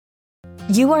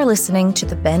You are listening to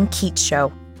The Ben Keats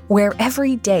Show, where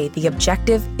every day the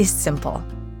objective is simple.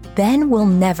 Ben will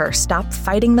never stop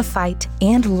fighting the fight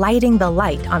and lighting the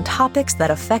light on topics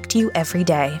that affect you every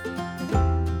day.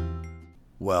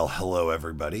 Well, hello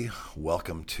everybody.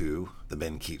 Welcome to The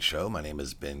Ben Keats Show. My name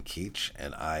is Ben Keats,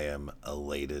 and I am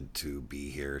elated to be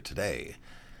here today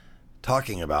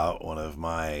talking about one of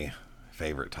my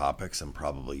favorite topics, and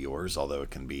probably yours, although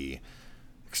it can be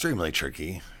extremely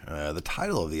tricky. The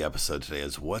title of the episode today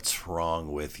is What's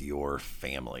Wrong with Your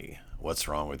Family? What's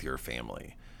wrong with your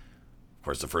family? Of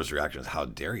course, the first reaction is, how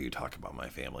dare you talk about my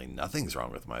family? Nothing's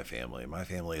wrong with my family. My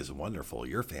family is wonderful.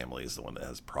 Your family is the one that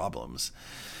has problems.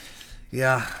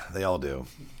 Yeah, they all do.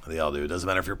 They all do. It doesn't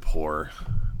matter if you're poor.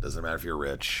 It doesn't matter if you're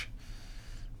rich.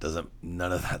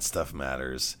 None of that stuff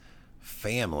matters.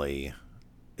 Family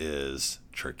is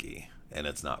tricky, and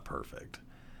it's not perfect.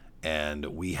 And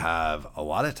we have a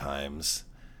lot of times,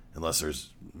 unless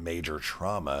there's major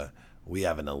trauma, we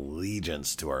have an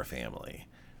allegiance to our family.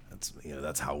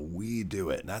 That's how we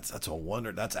do it. And that's a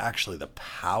wonder. That's actually the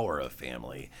power of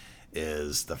family,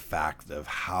 is the fact of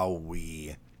how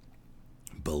we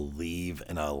believe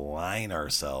and align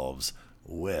ourselves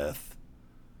with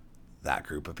that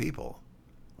group of people,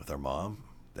 with our mom,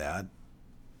 dad,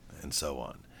 and so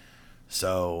on.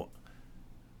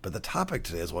 But the topic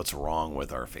today is what's wrong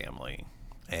with our family.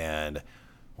 And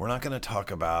we're not going to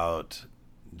talk about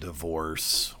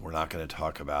divorce. We're not going to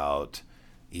talk about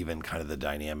even kind of the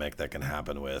dynamic that can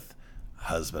happen with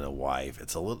husband and wife.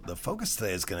 The focus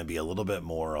today is going to be a little bit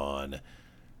more on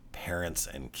parents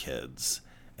and kids,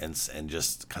 and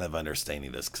just kind of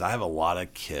understanding this, because I have a lot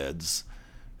of kids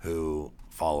who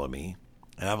follow me,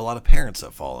 and I have a lot of parents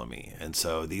that follow me, and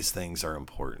so these things are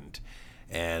important.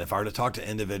 And if I were to talk to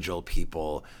individual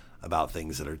people about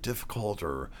things that are difficult,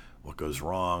 or what goes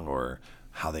wrong, or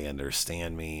how they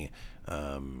understand me,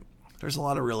 there's a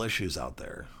lot of real issues out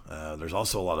there. There's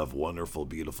also a lot of wonderful,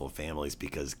 beautiful families,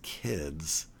 because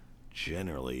kids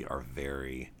generally are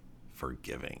very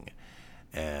forgiving.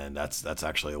 And that's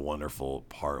actually a wonderful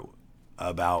part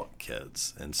about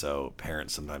kids. And so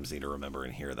parents sometimes need to remember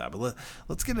and hear that. But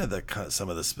let's get into some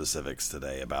of the specifics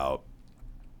today about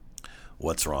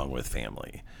what's wrong with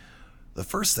family. The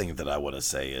first thing that I want to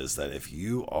say is that if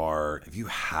you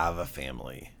have a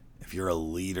family, if you're a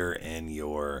leader in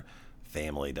your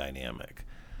family dynamic,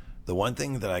 the one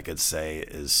thing that I could say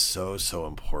is so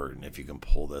important, if you can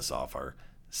pull this off, are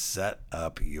set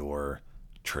up your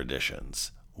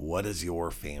traditions. What is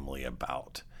your family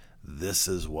about? This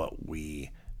is what we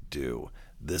do.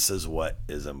 This is what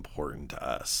is important to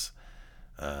us.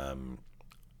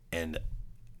 And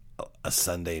a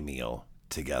Sunday meal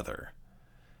together.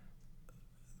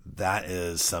 That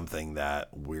is something that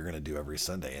we're going to do every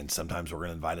Sunday. And sometimes we're going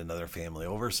to invite another family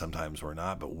over. Sometimes we're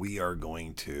not. But we are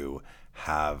going to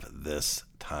have this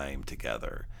time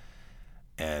together.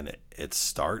 And it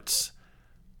starts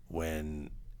in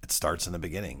the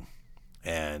beginning.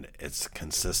 And it's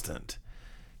consistent.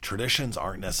 Traditions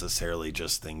aren't necessarily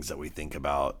just things that we think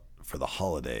about for the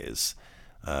holidays,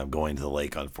 going to the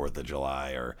lake on 4th of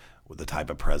July, or the type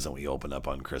of present we open up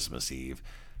on Christmas Eve.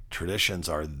 Traditions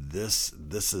are this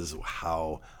is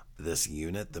how this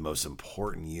unit, the most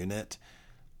important unit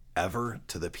ever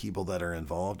to the people that are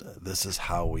involved, this is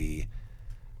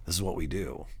what we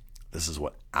do. This is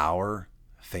what our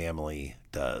family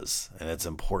does. And it's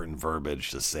important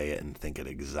verbiage to say it and think it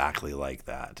exactly like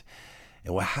that.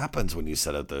 And what happens when you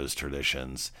set up those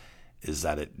traditions is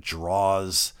that it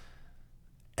draws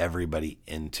everybody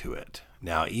into it.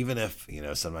 Now, even if,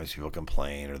 sometimes people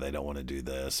complain, or they don't want to do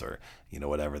this, or,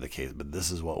 whatever the case, but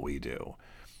this is what we do.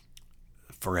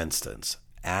 For instance,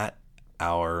 at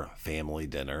our family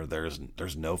dinner,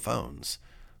 there's no phones.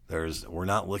 We're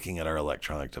not looking at our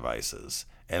electronic devices.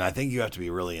 And I think you have to be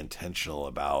really intentional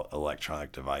about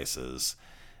electronic devices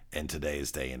in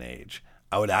today's day and age.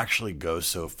 I would actually go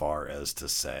so far as to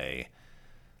say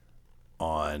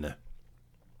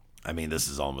this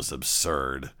is almost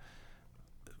absurd,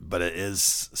 but it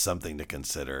is something to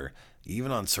consider.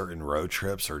 Even on certain road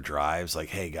trips or drives, like,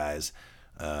 hey guys,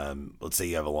 let's say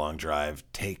you have a long drive,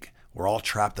 we're all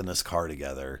trapped in this car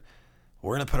together.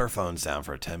 We're going to put our phones down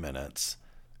for 10 minutes,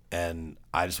 and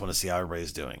I just want to see how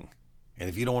everybody's doing. And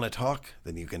if you don't want to talk,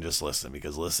 then you can just listen,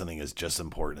 because listening is just as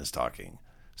important as talking.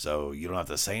 So you don't have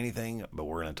to say anything, but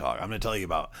we're going to talk. I'm going to tell you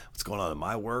about what's going on in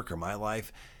my work or my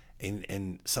life.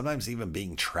 And sometimes even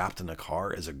being trapped in a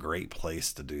car is a great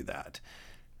place to do that.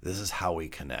 This is how we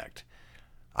connect.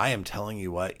 I am telling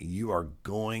you what, you are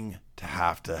going to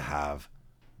have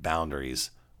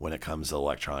boundaries when it comes to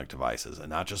electronic devices,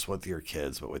 and not just with your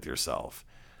kids, but with yourself.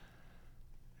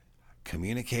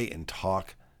 Communicate and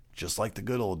talk just like the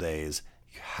good old days.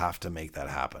 You have to make that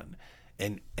happen.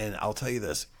 And I'll tell you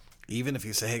this, even if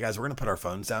you say, hey guys, we're going to put our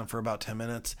phones down for about 10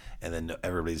 minutes and then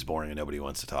everybody's boring and nobody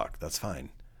wants to talk, that's fine.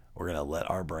 We're going to let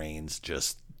our brains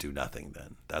just do nothing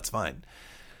then. That's fine.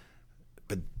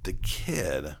 But the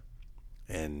kid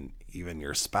and even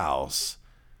your spouse,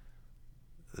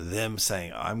 them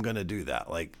saying, I'm going to do that.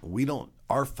 Like,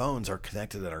 our phones are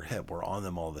connected at our hip. We're on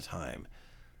them all the time.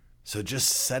 So just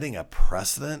setting a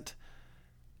precedent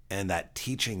and that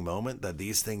teaching moment that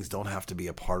these things don't have to be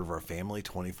a part of our family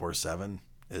 24/7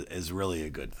 is really a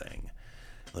good thing.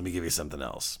 Let me give you something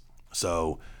else.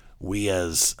 So we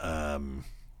as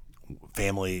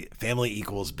family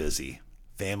equals busy.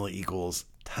 Family equals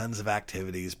tons of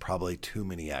activities, probably too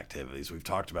many activities. We've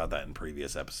talked about that in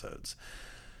previous episodes.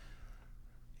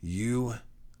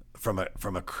 From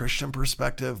a Christian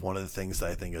perspective, one of the things that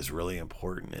I think is really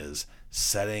important is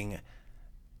setting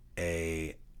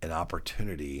an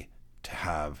opportunity to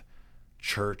have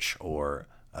church or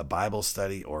a Bible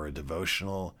study or a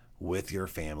devotional with your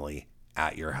family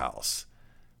at your house.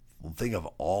 Think of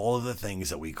all of the things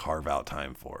that we carve out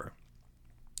time for,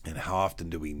 and how often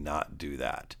do we not do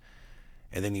that?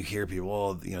 And then you hear people,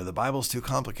 well, the Bible's too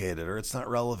complicated or it's not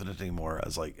relevant anymore. I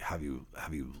was like, have you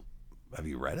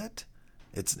read it?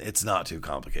 It's not too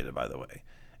complicated, by the way.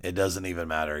 It doesn't even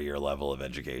matter your level of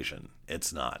education.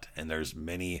 It's not. And there's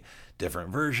many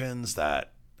different versions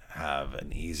that have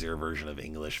an easier version of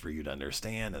English for you to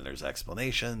understand. And there's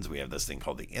explanations. We have this thing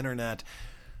called the internet.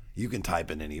 You can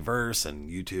type in any verse and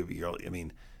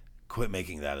YouTube. Quit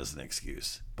making that as an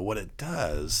excuse. But what it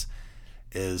does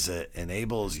is it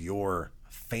enables your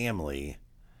family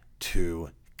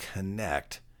to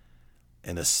connect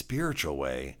in a spiritual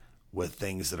way with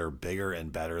things that are bigger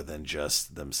and better than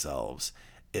just themselves.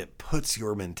 It puts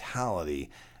your mentality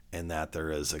in that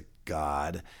there is a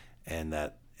God, and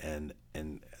that and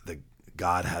the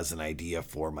God has an idea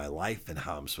for my life and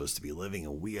how I'm supposed to be living,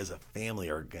 and we as a family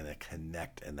are going to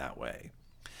connect in that way.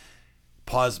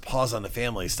 Pause on the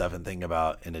family stuff and think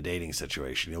about in a dating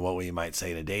situation. What we might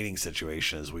say in a dating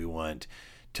situation is we want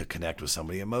to connect with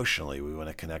somebody emotionally. We want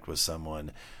to connect with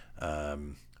someone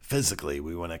physically.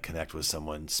 We want to connect with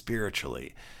someone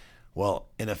spiritually. Well,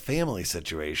 in a family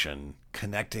situation,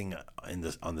 connecting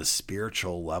on the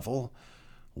spiritual level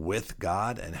with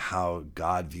God and how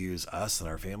God views us and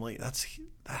our family, that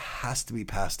has to be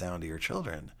passed down to your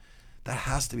children. That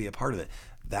has to be a part of it.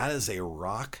 That is a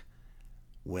rock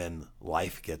when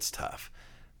life gets tough.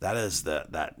 That is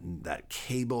that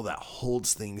cable that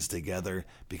holds things together,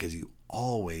 because you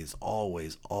always,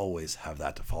 always, always have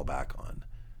that to fall back on,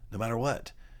 no matter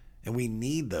what. And we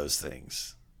need those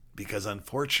things, because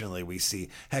unfortunately we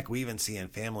even see in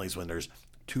families when there's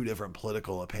two different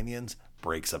political opinions,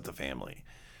 breaks up the family.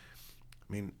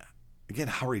 Again,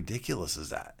 how ridiculous is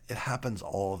that? It happens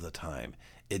all the time.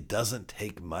 It doesn't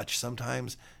take much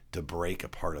sometimes to break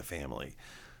apart a family.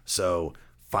 So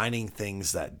finding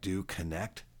things that do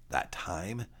connect, that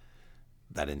time,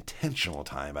 that intentional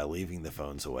time by leaving the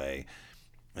phones away,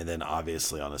 and then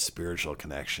obviously on a spiritual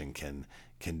connection can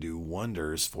do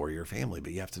wonders for your family,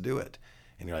 but you have to do it.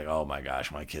 And you're like, oh my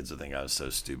gosh, my kids will think I was so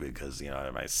stupid because,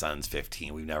 my son's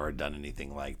 15. We've never done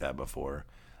anything like that before.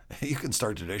 You can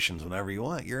start traditions whenever you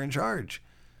want. You're in charge.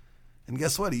 And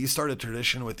guess what? You start a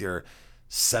tradition with your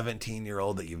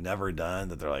 17-year-old that you've never done,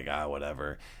 that they're like,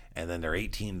 whatever. And then they're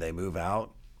 18, they move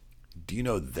out. Do you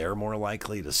know they're more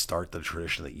likely to start the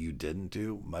tradition that you didn't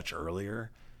do much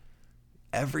earlier?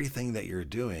 Everything that you're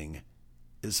doing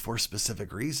is for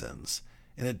specific reasons.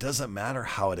 And it doesn't matter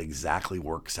how it exactly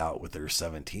works out with their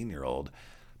 17-year-old,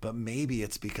 but maybe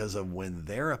it's because of when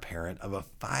they're a parent of a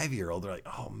 5-year-old, they're like,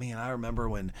 oh man, I remember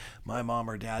when my mom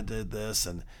or dad did this.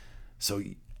 And so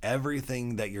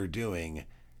everything that you're doing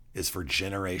is for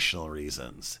generational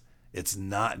reasons. It's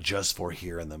not just for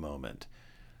here in the moment.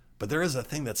 But there is a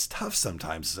thing that's tough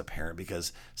sometimes as a parent,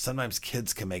 because sometimes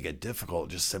kids can make it difficult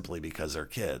just simply because they're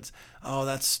kids. Oh,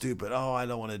 that's stupid. Oh, I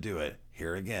don't want to do it.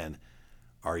 Here again,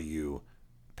 are you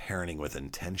parenting with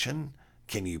intention?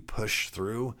 Can you push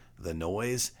through the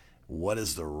noise? What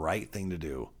is the right thing to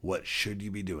do? What should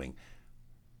you be doing?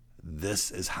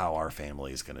 This is how our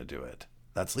family is going to do it.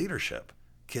 That's leadership.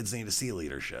 Kids need to see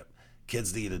leadership.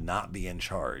 Kids need to not be in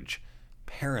charge.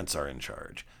 Parents are in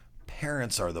charge.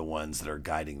 Parents are the ones that are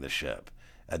guiding the ship.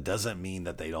 That doesn't mean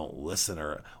that they don't listen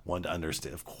or want to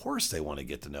understand. Of course they want to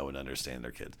get to know and understand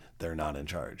their kids. They're not in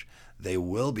charge. They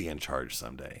will be in charge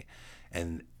someday.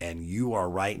 And you are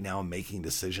right now making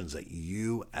decisions that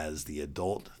you as the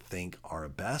adult think are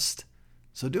best.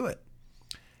 So do it.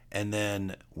 And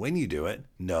then when you do it,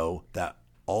 know that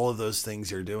all of those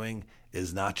things you're doing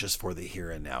is not just for the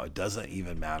here and now. It doesn't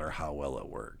even matter how well it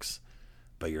works,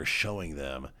 but you're showing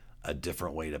them a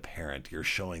different way to parent. You're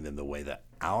showing them the way that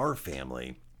our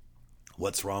family,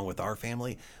 what's wrong with our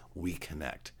family? We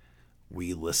connect,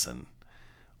 we listen,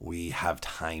 we have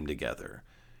time together,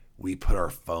 we put our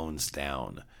phones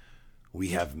down, we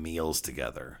have meals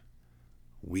together.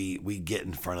 We get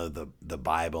in front of the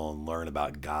Bible and learn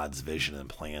about God's vision and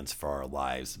plans for our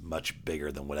lives, much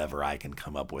bigger than whatever I can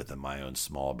come up with in my own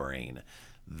small brain.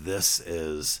 This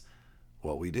is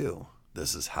what we do.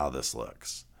 This is how this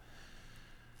looks.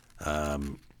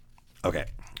 Okay.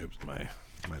 Oops, my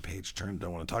page turned.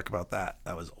 Don't want to talk about that.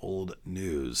 That was old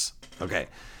news. Okay.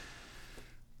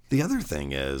 The other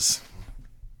thing is,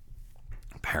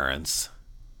 parents,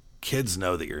 kids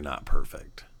know that you're not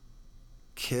perfect.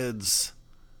 Kids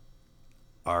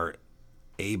are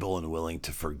able and willing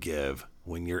to forgive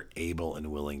when you're able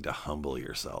and willing to humble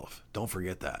yourself. Don't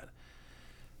forget that.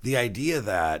 The idea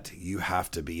that you have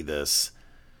to be this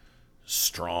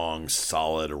strong,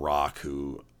 solid rock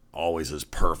who always is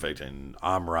perfect and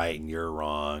I'm right and you're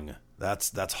wrong,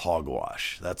 that's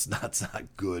hogwash. That's not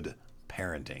good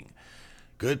parenting.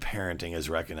 Good parenting is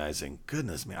recognizing,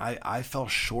 goodness, man, I fell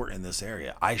short in this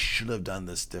area. I should have done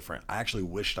this different. I actually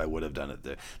wished I would have done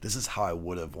it. This is how I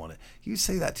would have wanted. You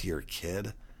say that to your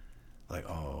kid, like,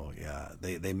 oh, yeah,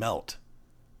 they melt.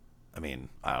 I mean,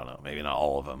 I don't know, maybe not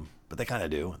all of them, but they kind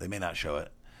of do. They may not show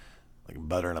it. Like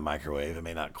butter in a microwave, it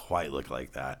may not quite look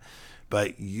like that.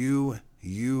 But but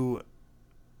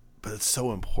it's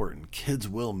so important. Kids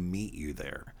will meet you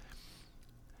there.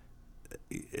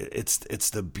 It's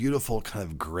the beautiful kind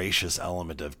of gracious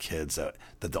element of kids that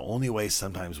the only way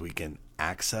sometimes we can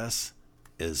access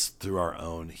is through our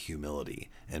own humility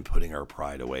and putting our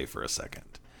pride away for a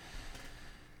second.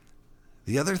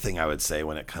 The other thing I would say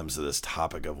when it comes to this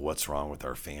topic of what's wrong with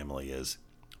our family is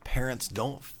parents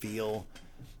don't feel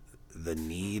the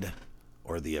need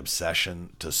or the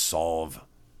obsession to solve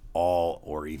all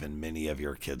or even many of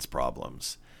your kids'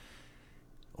 problems.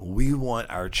 We want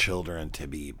our children to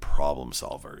be problem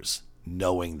solvers,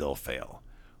 knowing they'll fail.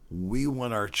 We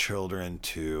want our children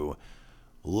to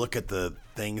look at the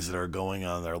things that are going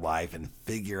on in their life and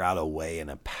figure out a way and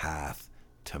a path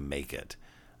to make it.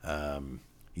 I've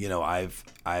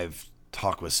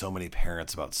talked with so many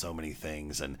parents about so many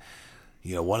things, and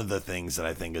one of the things that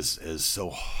I think is so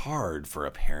hard for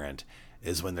a parent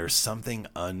is when there's something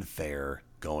unfair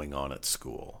going on at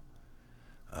school.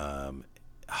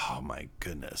 Oh my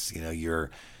goodness, your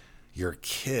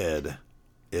kid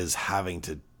is having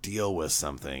to deal with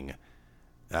something.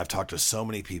 And I've talked to so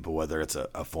many people, whether it's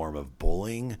a form of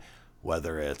bullying,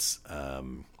 whether it's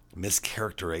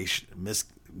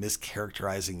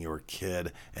mischaracterizing your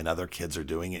kid and other kids are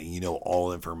doing it, and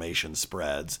all information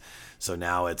spreads. So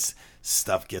now it's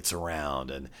stuff gets around,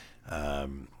 and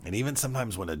even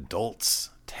sometimes when adults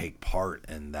take part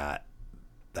in that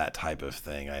type of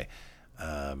thing,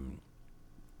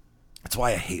 that's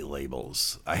why I hate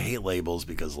labels. I hate labels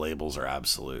because labels are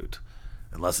absolute.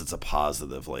 Unless it's a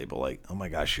positive label, like, oh my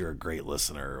gosh, you're a great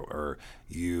listener, or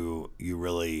you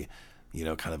really,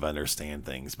 kind of understand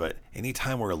things. But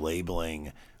anytime we're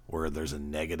labeling where there's a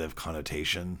negative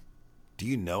connotation, do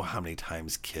you know how many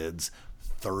times kids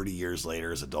 30 years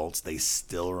later as adults, they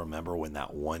still remember when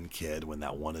that one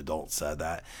adult said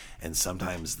that? And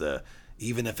sometimes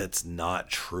even if it's not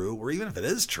true, or even if it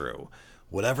is true,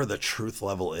 whatever the truth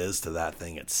level is to that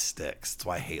thing, it sticks. That's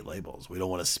why I hate labels. We don't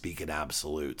want to speak in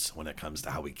absolutes when it comes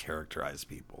to how we characterize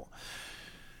people.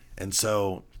 And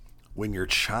so when your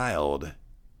child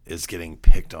is getting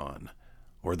picked on,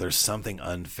 or there's something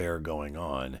unfair going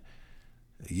on,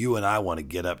 you and I want to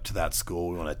get up to that school.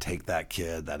 We want to take that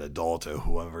kid, that adult, or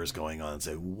whoever is going on and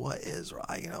say, what is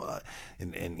right?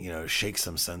 And shake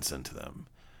some sense into them.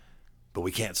 But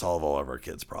we can't solve all of our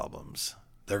kids' problems.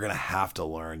 They're going to have to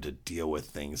learn to deal with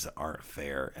things that aren't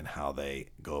fair and how they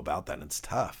go about that. And it's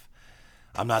tough.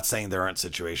 I'm not saying there aren't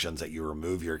situations that you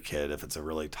remove your kid if it's a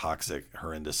really toxic,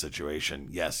 horrendous situation.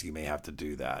 Yes, you may have to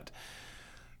do that.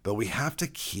 But we have to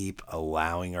keep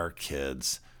allowing our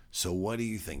kids. So what do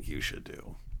you think you should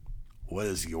do? What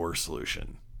is your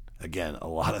solution? Again, a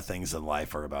lot of things in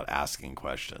life are about asking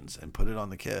questions, and put it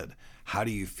on the kid. How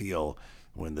do you feel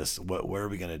when what are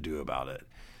we going to do about it?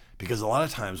 Because a lot of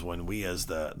times when we as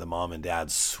the mom and dad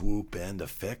swoop in to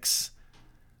fix,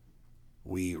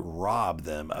 we rob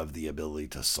them of the ability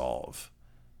to solve.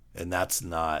 And that's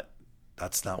not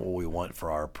what we want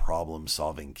for our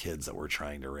problem-solving kids that we're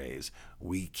trying to raise.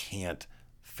 We can't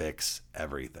fix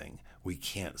everything. We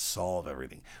can't solve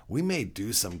everything. We may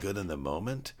do some good in the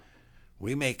moment.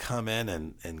 We may come in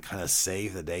and kind of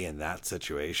save the day in that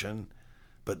situation.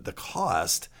 But the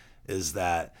cost is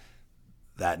that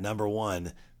number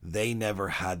one, they never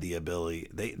had the ability.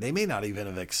 They may not even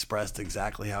have expressed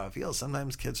exactly how it feels.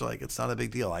 Sometimes kids are like, it's not a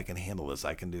big deal. I can handle this.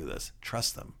 I can do this.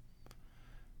 Trust them.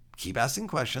 Keep asking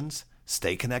questions.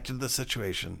 Stay connected to the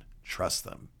situation. Trust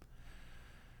them.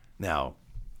 Now,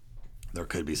 there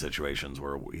could be situations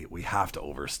where we have to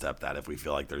overstep that if we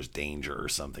feel like there's danger or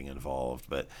something involved.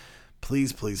 But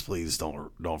please, please, please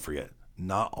don't forget,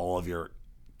 not all of your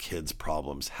kids'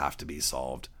 problems have to be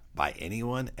solved by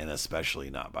anyone, and especially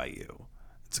not by you.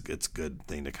 It's a good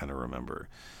thing to kind of remember.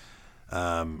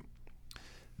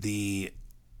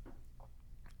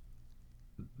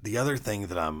 The other thing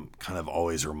that I'm kind of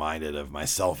always reminded of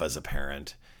myself as a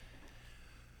parent,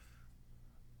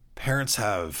 parents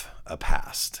have a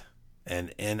past,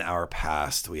 and in our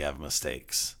past we have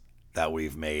mistakes that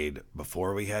we've made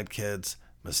before we had kids,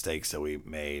 mistakes that we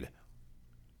made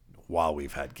while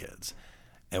we've had kids.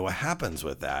 And what happens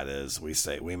with that is we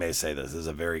may say this is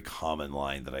a very common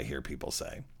line that I hear people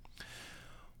say.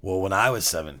 Well, when I was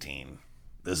 17,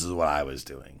 this is what I was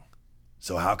doing.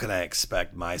 So how can I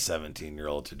expect my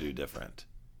 17-year-old to do different?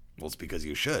 Well, it's because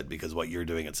you should, because what you're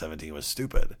doing at 17 was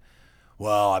stupid.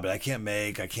 Well, I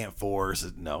can't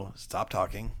force. No, stop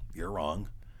talking. You're wrong.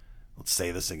 Let's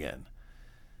say this again.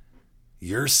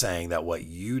 You're saying that what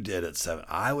you did at 7,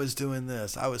 I was doing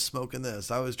this, I was smoking this,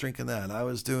 I was drinking that, I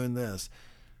was doing this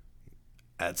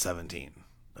at 17.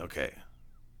 Okay.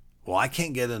 Well, I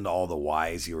can't get into all the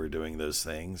whys you were doing those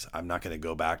things. I'm not going to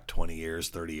go back 20 years,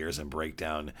 30 years and break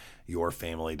down your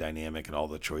family dynamic and all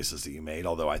the choices that you made,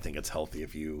 although I think it's healthy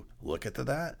if you look at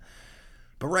that.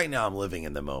 But right now I'm living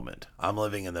in the moment. I'm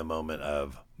living in the moment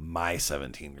of my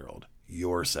 17-year-old,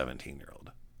 your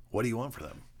 17-year-old. What do you want for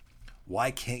them?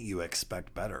 Why can't you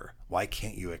expect better? Why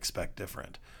can't you expect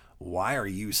different? Why are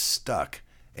you stuck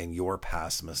in your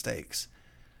past mistakes?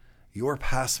 Your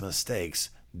past mistakes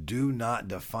do not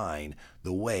define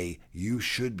the way you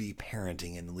should be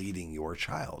parenting and leading your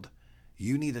child.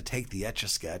 You need to take the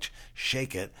Etch-a-Sketch,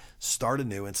 shake it, start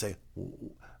anew and say,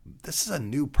 this is a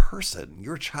new person.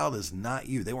 Your child is not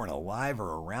you. They weren't alive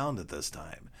or around at this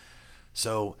time.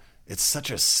 So it's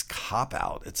such a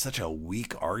cop-out. It's such a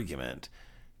weak argument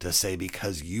to say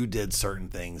because you did certain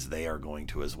things, they are going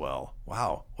to as well.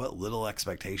 Wow, what little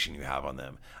expectation you have on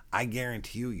them. I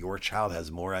guarantee you your child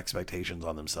has more expectations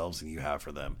on themselves than you have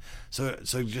for them. So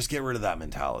just get rid of that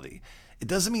mentality. It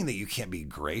doesn't mean that you can't be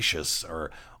gracious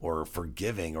or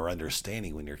forgiving or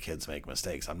understanding when your kids make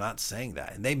mistakes. I'm not saying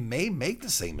that. And they may make the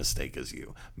same mistake as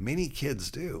you. Many kids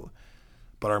do.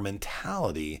 But our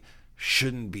mentality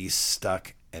shouldn't be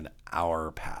stuck in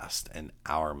our past and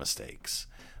our mistakes.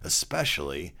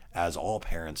 Especially, as all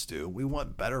parents do, we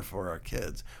want better for our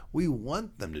kids. We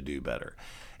want them to do better.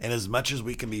 And as much as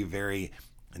we can be very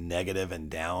negative and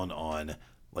down on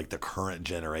like the current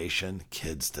generation,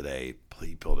 kids today,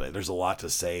 people today, there's a lot to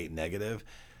say negative.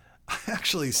 I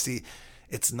actually see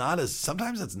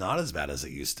sometimes it's not as bad as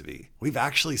it used to be. We've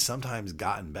actually sometimes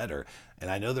gotten better. And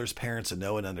I know there's parents that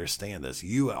know and understand this.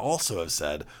 You also have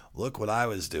said, look what I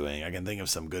was doing. I can think of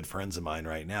some good friends of mine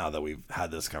right now that we've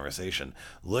had this conversation.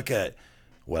 Look at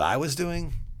what I was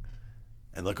doing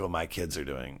and look what my kids are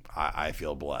doing. I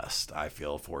feel blessed. I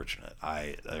feel fortunate.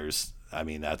 It's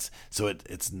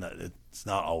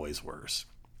not always worse,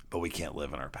 but we can't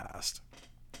live in our past.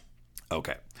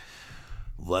 Okay.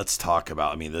 Let's talk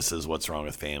about, this is What's Wrong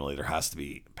with Family. There has to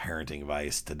be parenting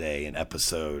advice today in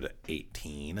episode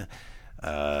 18.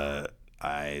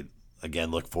 I, again,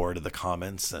 look forward to the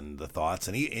comments and the thoughts.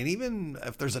 And even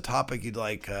if there's a topic you'd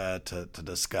like to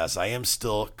discuss, I am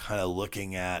still kind of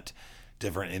looking at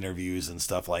different interviews and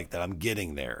stuff like that. I'm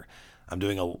getting there. I'm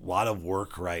doing a lot of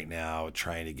work right now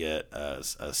trying to get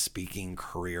a speaking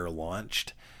career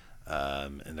launched.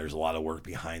 And there's a lot of work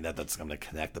behind that that's going to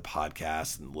connect the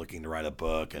podcast and looking to write a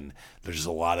book. And there's just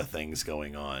a lot of things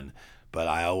going on. But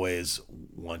I always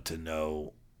want to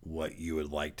know what you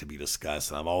would like to be discussed.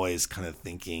 And I'm always kind of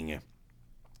thinking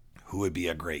who would be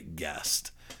a great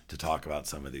guest to talk about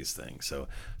some of these things. So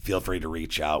feel free to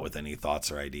reach out with any thoughts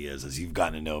or ideas. As you've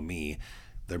gotten to know me,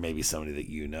 there may be somebody that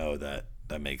you know that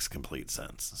makes complete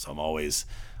sense. So I'm always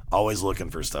looking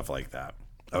for stuff like that.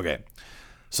 Okay.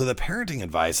 So the parenting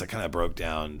advice, I kind of broke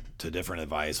down to different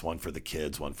advice, one for the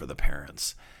kids, one for the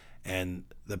parents. And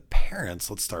the parents,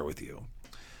 let's start with you.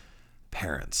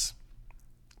 Parents,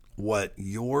 what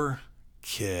your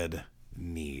kid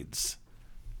needs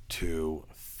to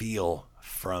feel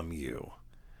from you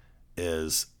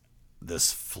is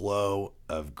this flow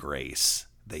of grace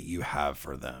that you have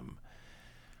for them.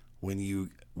 When you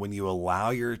allow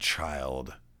your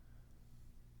child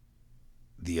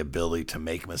the ability to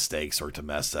make mistakes or to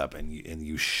mess up, and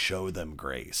you show them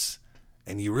grace.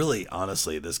 And you really,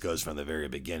 honestly, this goes from the very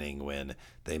beginning when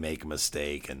they make a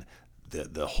mistake and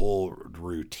the whole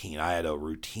routine. I had a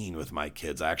routine with my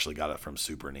kids. I actually got it from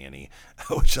Super Nanny,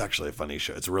 which is actually a funny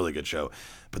show. It's a really good show.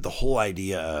 But the whole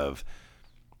idea of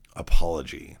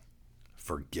apology,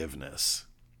 forgiveness,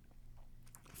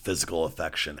 physical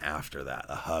affection after that,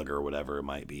 a hug or whatever it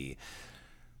might be,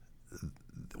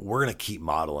 we're going to keep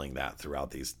modeling that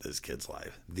throughout this kid's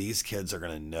life. These kids are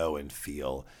going to know and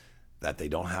feel that they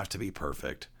don't have to be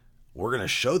perfect. We're going to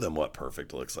show them what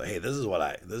perfect looks like. Hey, this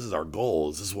is our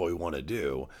goals. This is what we want to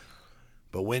do.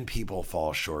 But when people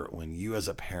fall short, when you as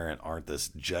a parent aren't this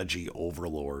judgy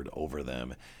overlord over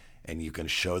them, and you can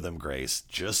show them grace,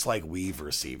 just like we've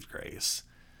received grace,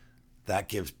 that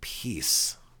gives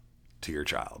peace to your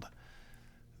child.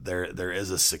 There is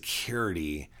a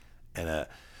security and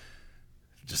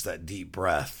just that deep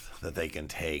breath that they can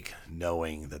take,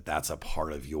 knowing that that's a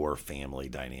part of your family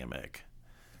dynamic.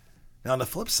 Now, on the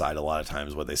flip side, a lot of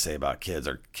times what they say about kids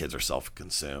are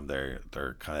self-consumed.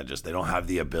 They're kind of just, they don't have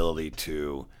the ability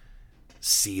to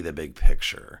see the big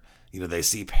picture. They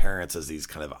see parents as these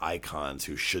kind of icons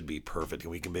who should be perfect.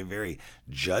 And we can be very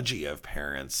judgy of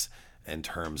parents in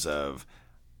terms of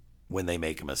when they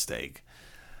make a mistake.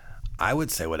 I would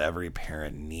say what every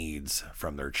parent needs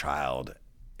from their child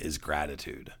is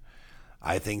gratitude.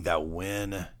 I think that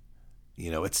when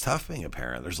it's tough being a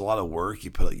parent. There's a lot of work. You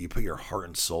put your heart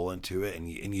and soul into it, and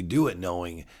you do it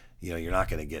knowing, you're not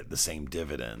going to get the same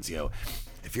dividends.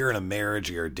 If you're in a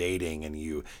marriage or you're dating and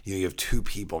you have two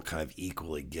people kind of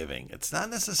equally giving, it's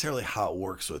not necessarily how it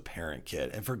works with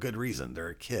parent-kid, and for good reason. They're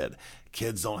a kid.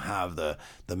 Kids don't have the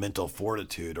mental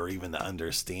fortitude or even the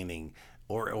understanding,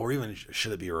 or even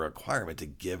should it be a requirement to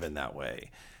give in that way.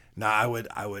 Now, I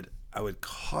would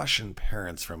caution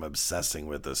parents from obsessing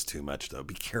with this too much, though.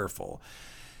 Be careful.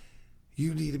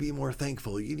 You need to be more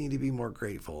thankful. You need to be more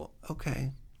grateful.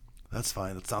 Okay, that's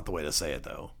fine. That's not the way to say it,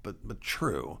 though, but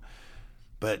true.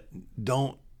 But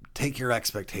don't take your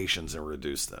expectations and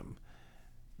reduce them.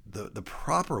 The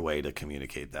proper way to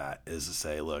communicate that is to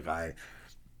say, look,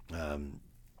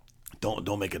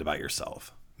 don't make it about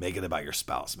yourself. Make it about your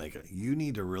spouse. You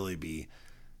need to really be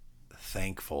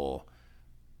thankful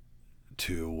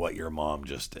to what your mom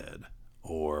just did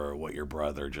or what your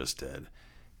brother just did.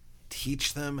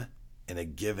 Teach them in a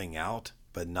giving out,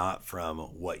 but not from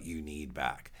what you need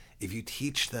back. If you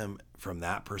teach them from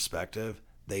that perspective,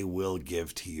 they will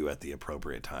give to you at the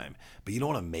appropriate time. But you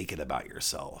don't want to make it about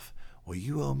yourself. Well,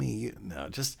 you owe me. No,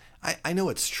 I know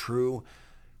it's true,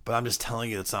 but I'm just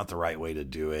telling you it's not the right way to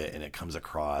do it, and it comes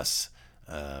across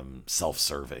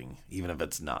self-serving, even if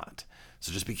it's not.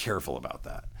 So just be careful about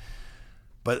that.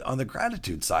 But on the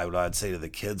gratitude side, what I'd say to the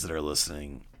kids that are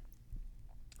listening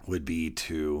would be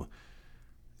to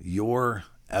your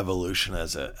evolution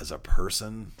as a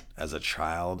person, as a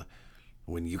child,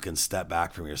 when you can step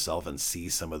back from yourself and see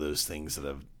some of those things that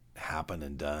have happened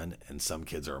and done. And some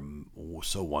kids are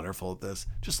so wonderful at this.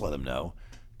 Just let them know.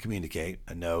 Communicate,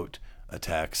 a note, a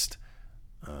text,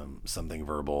 something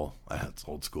verbal. It's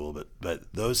old school,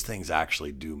 but those things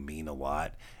actually do mean a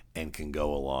lot and can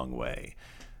go a long way.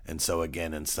 And so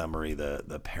again, in summary,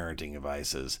 the parenting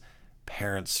advice is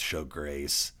parents show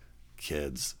grace,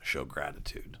 kids show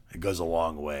gratitude. It goes a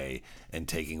long way in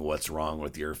taking what's wrong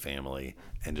with your family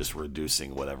and just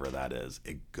reducing whatever that is.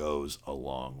 It goes a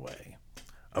long way.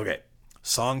 Okay,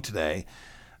 song today.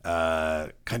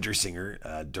 Country singer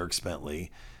Dierks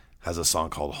Bentley has a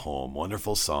song called Home.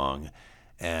 Wonderful song.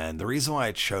 And the reason why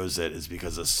I chose it is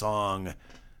because the song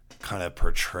kind of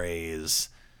portrays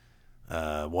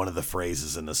one of the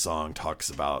phrases in the song talks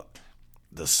about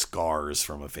the scars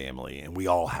from a family, and we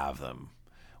all have them.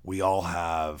 We all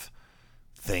have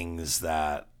things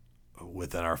that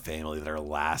within our family that are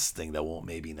lasting, that won't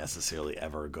maybe necessarily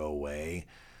ever go away.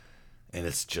 And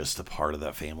it's just a part of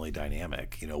that family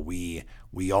dynamic. We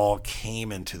all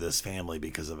came into this family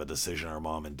because of a decision our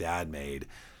mom and dad made.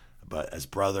 But as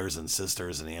brothers and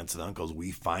sisters and aunts and uncles,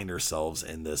 we find ourselves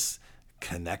in this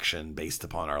connection based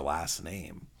upon our last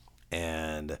name.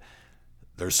 And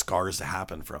there's scars to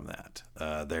happen from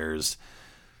that. There's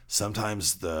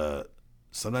sometimes you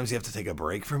have to take a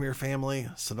break from your family.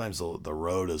 Sometimes the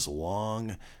road is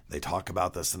long. They talk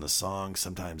about this in the song.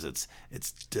 Sometimes it's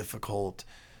difficult,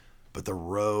 but the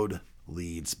road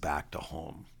leads back to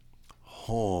home.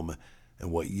 Home, and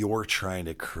what you're trying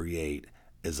to create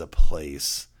is a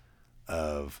place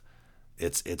of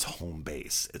it's home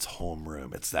base, it's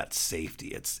homeroom, it's that safety,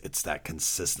 it's that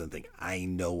consistent thing. I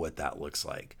know what that looks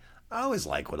like. I always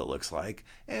like what it looks like.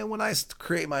 And when I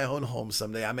create my own home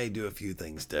someday, I may do a few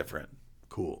things different.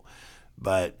 Cool.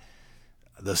 But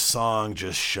the song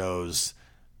just shows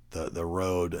the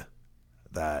road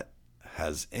that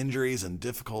has injuries and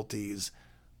difficulties,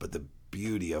 but the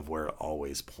beauty of where it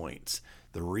always points.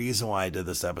 The reason why I did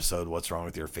this episode, What's Wrong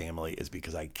with Your Family, is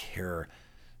because I care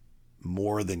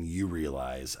more than you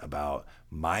realize about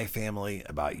my family,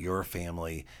 about your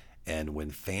family. And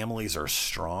when families are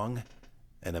strong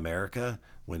in America,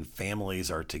 when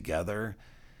families are together,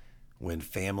 when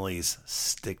families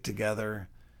stick together,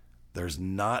 there's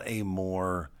not a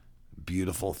more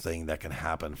beautiful thing that can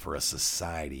happen for a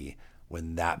society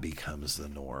when that becomes the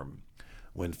norm.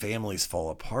 When families fall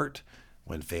apart,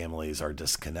 when families are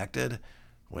disconnected,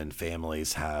 when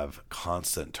families have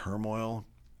constant turmoil,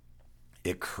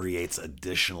 it creates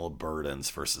additional burdens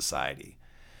for society.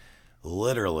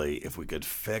 Literally, if we could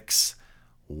fix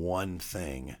one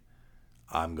thing,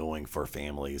 I'm going for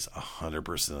families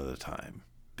 100% of the time,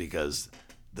 because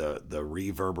the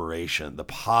reverberation, the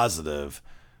positive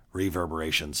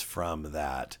reverberations from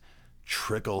that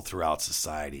trickle throughout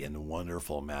society in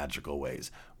wonderful, magical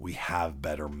ways. We have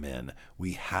better men.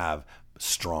 We have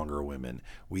stronger women.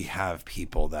 We have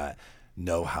people that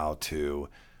know how to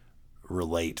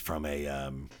relate from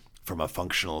a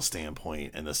functional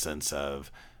standpoint, in the sense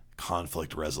of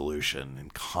conflict resolution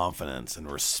and confidence and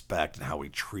respect and how we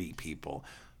treat people.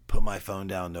 Put my phone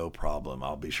down, no problem.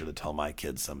 I'll be sure to tell my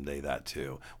kids someday that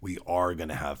too. We are going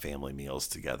to have family meals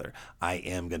together. I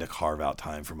am going to carve out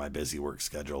time for my busy work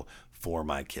schedule for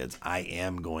my kids. I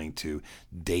am going to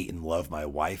date and love my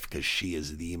wife because she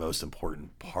is the most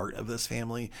important part of this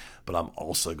family, but I'm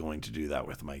also going to do that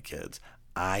with my kids.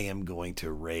 I am going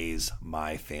to raise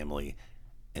my family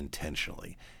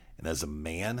intentionally. And as a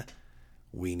man,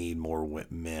 we need more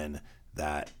men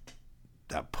that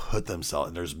put themselves,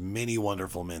 and there's many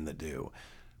wonderful men that do,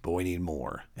 but we need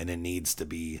more, and it needs to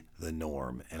be the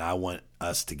norm. And I want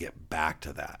us to get back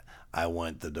to that. I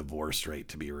want the divorce rate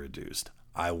to be reduced.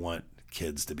 I want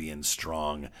kids to be in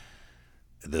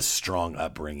this strong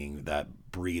upbringing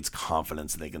that breeds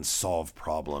confidence, and they can solve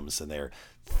problems, and they're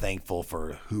thankful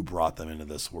for who brought them into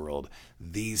this world.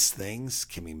 These things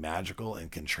can be magical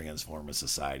and can transform a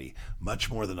society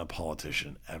much more than a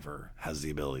politician ever has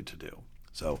the ability to do.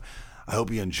 So I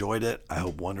hope you enjoyed it. I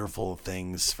hope wonderful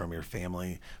things from your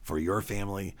family, for your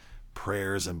family,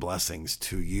 prayers and blessings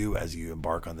to you as you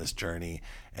embark on this journey.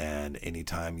 And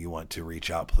anytime you want to reach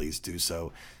out, please do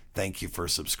so. Thank you for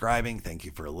subscribing. Thank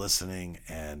you for listening,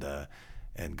 and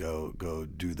go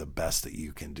do the best that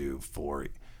you can do for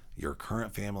your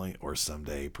current family, or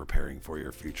someday preparing for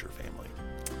your future family.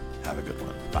 Have a good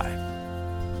one. Bye.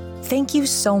 Thank you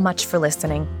so much for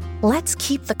listening. Let's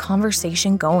keep the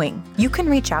conversation going. You can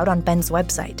reach out on Ben's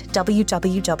website,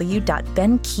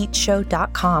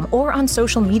 www.benkeatshow.com, or on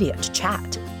social media to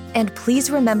chat. And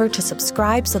please remember to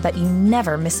subscribe so that you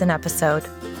never miss an episode.